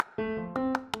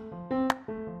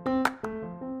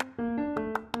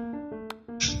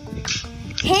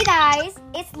Hey guys,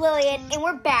 it's Lillian, and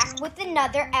we're back with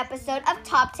another episode of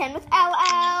Top 10 with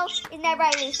LL. Isn't that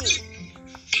right, Lucy?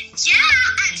 Yeah,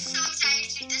 I'm so excited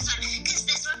to do this one, because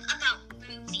this one's about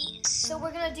movies. So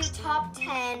we're going to do Top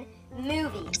 10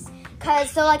 movies.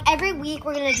 Every week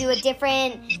we're going to do a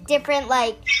different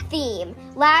theme.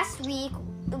 Last week,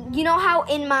 you know how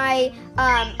in my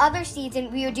other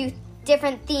season we would do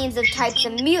different themes of types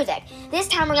of music. This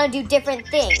time we're going to do different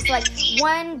things. So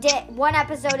one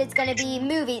episode is going to be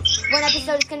movies, one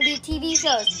episode is going to be TV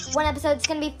shows, one episode is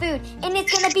going to be food, and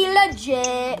it's going to be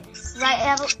legit. Right?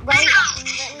 I know. I'm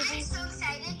so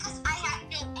excited because I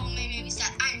know all my movies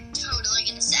that I'm totally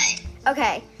going to say.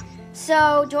 Okay.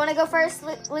 So, do you want to go first,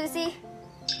 Lucy?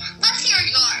 Let's hear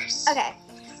yours. Okay.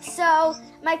 So,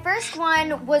 my first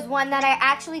one was one that I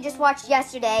actually just watched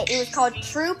yesterday. It was called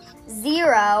Troop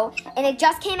Zero, and it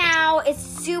just came out. It's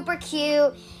super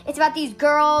cute. It's about these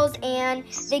girls, and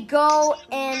they go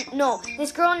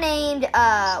this girl named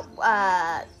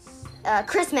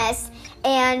Christmas,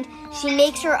 and she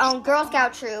makes her own Girl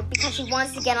Scout troop because she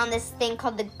wants to get on this thing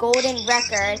called the Golden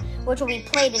Record, which will be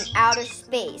played in outer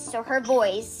space. So her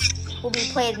voice will be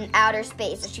played in outer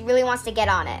space. So she really wants to get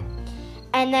on it.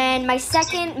 And then my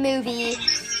second movie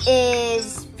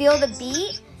is Feel the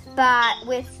Beat, but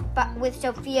with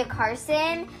Sophia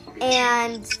Carson,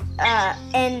 and she's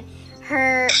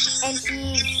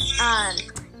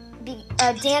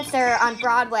a dancer on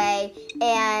Broadway,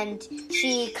 and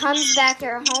she comes back to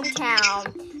her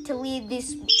hometown to lead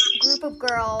this group of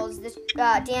girls, this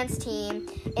dance team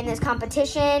in this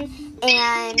competition,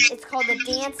 and it's called the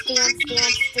Dance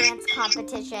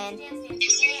competition.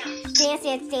 Dance.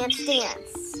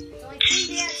 Only 3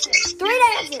 dances. 3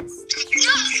 dances.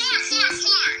 No,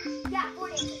 4. Yeah, 4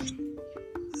 dances.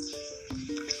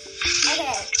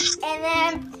 Okay, and then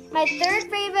my third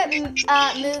favorite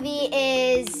movie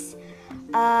is,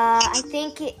 I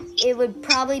think it would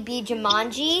probably be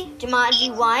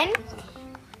Jumanji 1.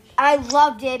 I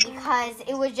loved it because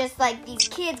it was just like these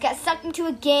kids got sucked into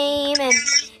a game and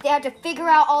they had to figure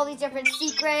out all these different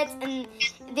secrets, and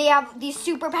they have these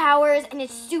superpowers, and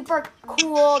it's super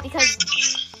cool because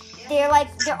they're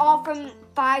all from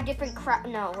 4 different crowds.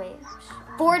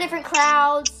 4 different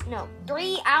crowds.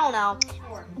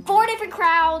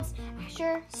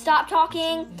 Sure, stop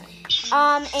talking.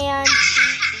 And yeah,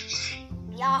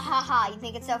 haha, you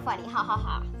think it's so funny, ha ha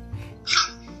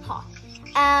ha.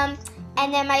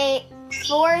 And then my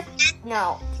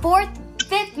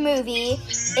fifth movie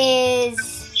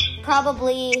is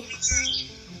probably,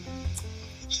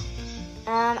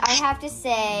 I have to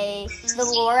say, the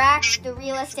Lorax, the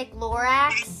realistic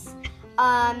Lorax.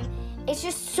 It's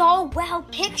just so well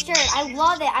pictured. I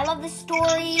love it. I love the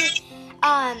story.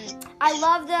 I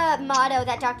love the motto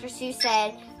that Dr. Seuss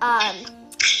said.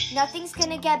 Nothing's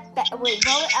gonna get better.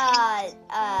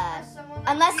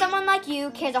 Unless someone like you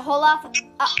cares a whole awful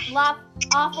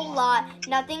lot,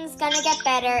 nothing's gonna get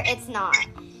better. It's not.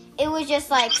 It was just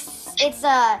it's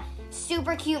a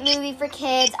super cute movie for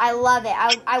kids. I love it.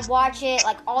 I watch it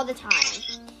all the time.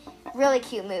 Really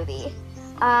cute movie.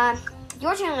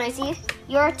 Your turn, Lucy.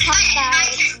 Your top 5. My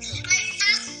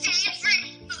first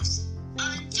favorite, most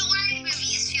adoring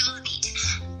movie is Feel the Beat,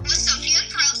 with Sophia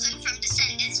Carlson from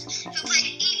Descendants, who played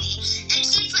Amy, and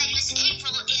she played Miss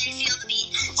April in Feel the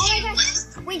Beat. Oh my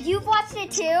gosh! Wait, you've watched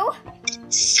it too?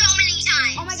 So many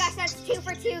times. Oh my gosh, that's 2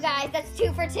 for 2, guys. That's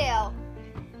 2 for 2. Oh.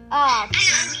 Number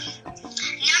 2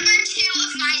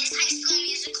 of mine is High School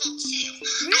Musical 2.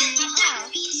 Really? I think that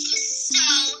movie is just so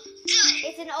good.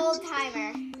 It's an old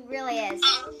timer. It really is.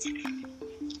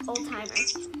 Old timer. My third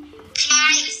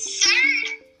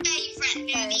favorite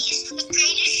movie is The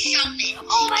Greatest Showman.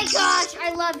 Oh my gosh,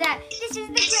 I love that. This is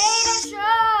the greatest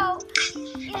show.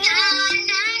 Yeah. Oh, you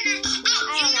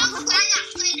know the guy that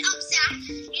played Zac?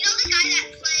 You know the guy that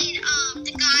played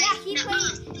the guy?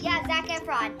 Yeah, Zac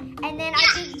Efron. And then I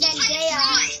think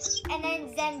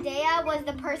Zendaya was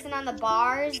the person on the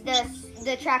bars,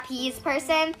 the trapeze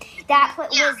person. That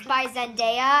was by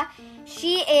Zendaya.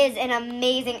 She is an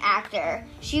amazing actor.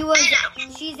 She was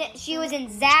in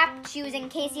Zapped. She was in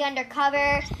Casey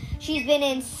Undercover. She's been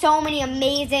in so many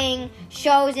amazing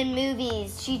shows and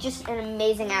movies. She's just an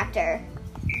amazing actor.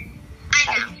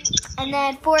 I know. And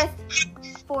then fourth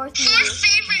movie. Fourth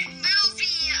favorite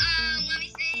movie. Let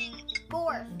me think.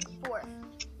 Fourth.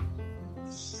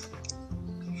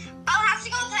 I'll have to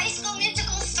go with High School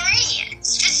Musical 3.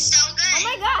 It's just so good. Oh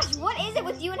my gosh, what is it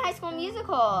with you in High School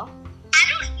Musical? I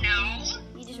don't know.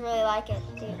 You just really like it,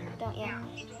 don't you?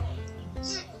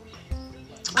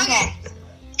 Okay.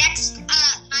 Next,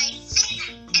 my fifth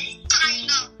and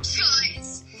final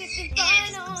choice. Fifth and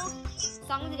final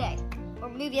song of the day, or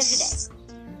movie of the day.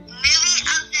 Movie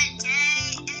of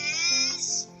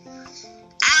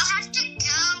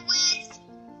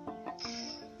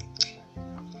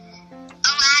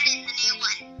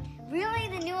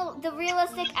the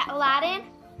realistic Aladdin?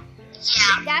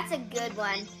 Yeah. That's a good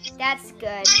one. That's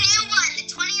good. The new one, the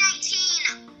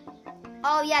 2019.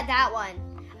 Oh, yeah, that one.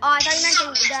 Oh, I thought you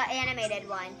meant the animated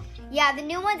one. Yeah, the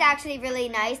new one's actually really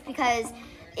nice because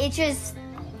it just...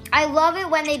 I love it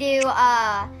when they do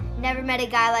Never Met a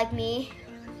Guy Like Me.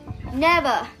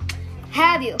 Never.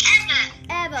 Have you?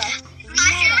 Ever. My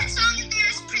favorite song in there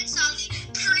is Prince Ali.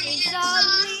 Prince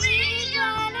Ali.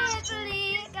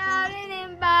 Out in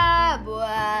Zimbabwe.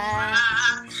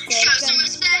 Show some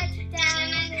respect.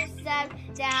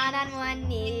 Down on one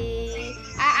knee.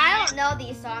 I don't know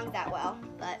these songs that well,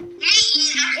 but Me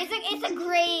either.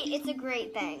 it's a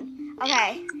great thing.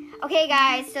 Okay,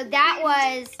 guys. So that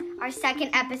was our second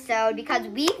episode because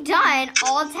we've done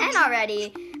all 10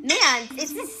 already. Man,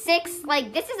 this is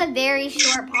this is a very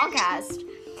short podcast,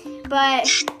 but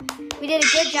we did a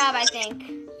good job, I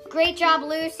think. Great job,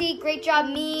 Lucy. Great job,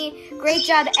 me. Great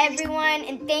job, everyone.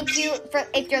 And thank you for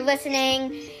if you're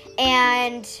listening.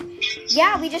 And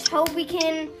yeah, we just hope we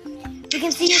can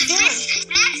see you soon. Next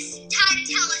time,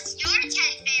 tell us your 10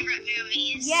 favorite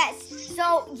movies. Yes.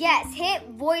 So yes, hit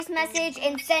voice message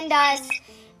and send us.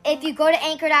 If you go to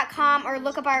anchor.com or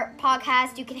look up our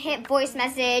podcast, you can hit voice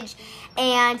message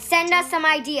and send us some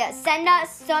ideas. Send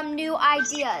us some new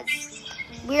ideas.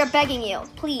 We are begging you,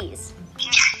 please.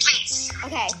 Yeah, please.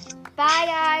 Okay. Bye,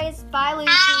 guys. Bye,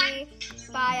 Lucy.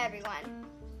 Bye, everyone.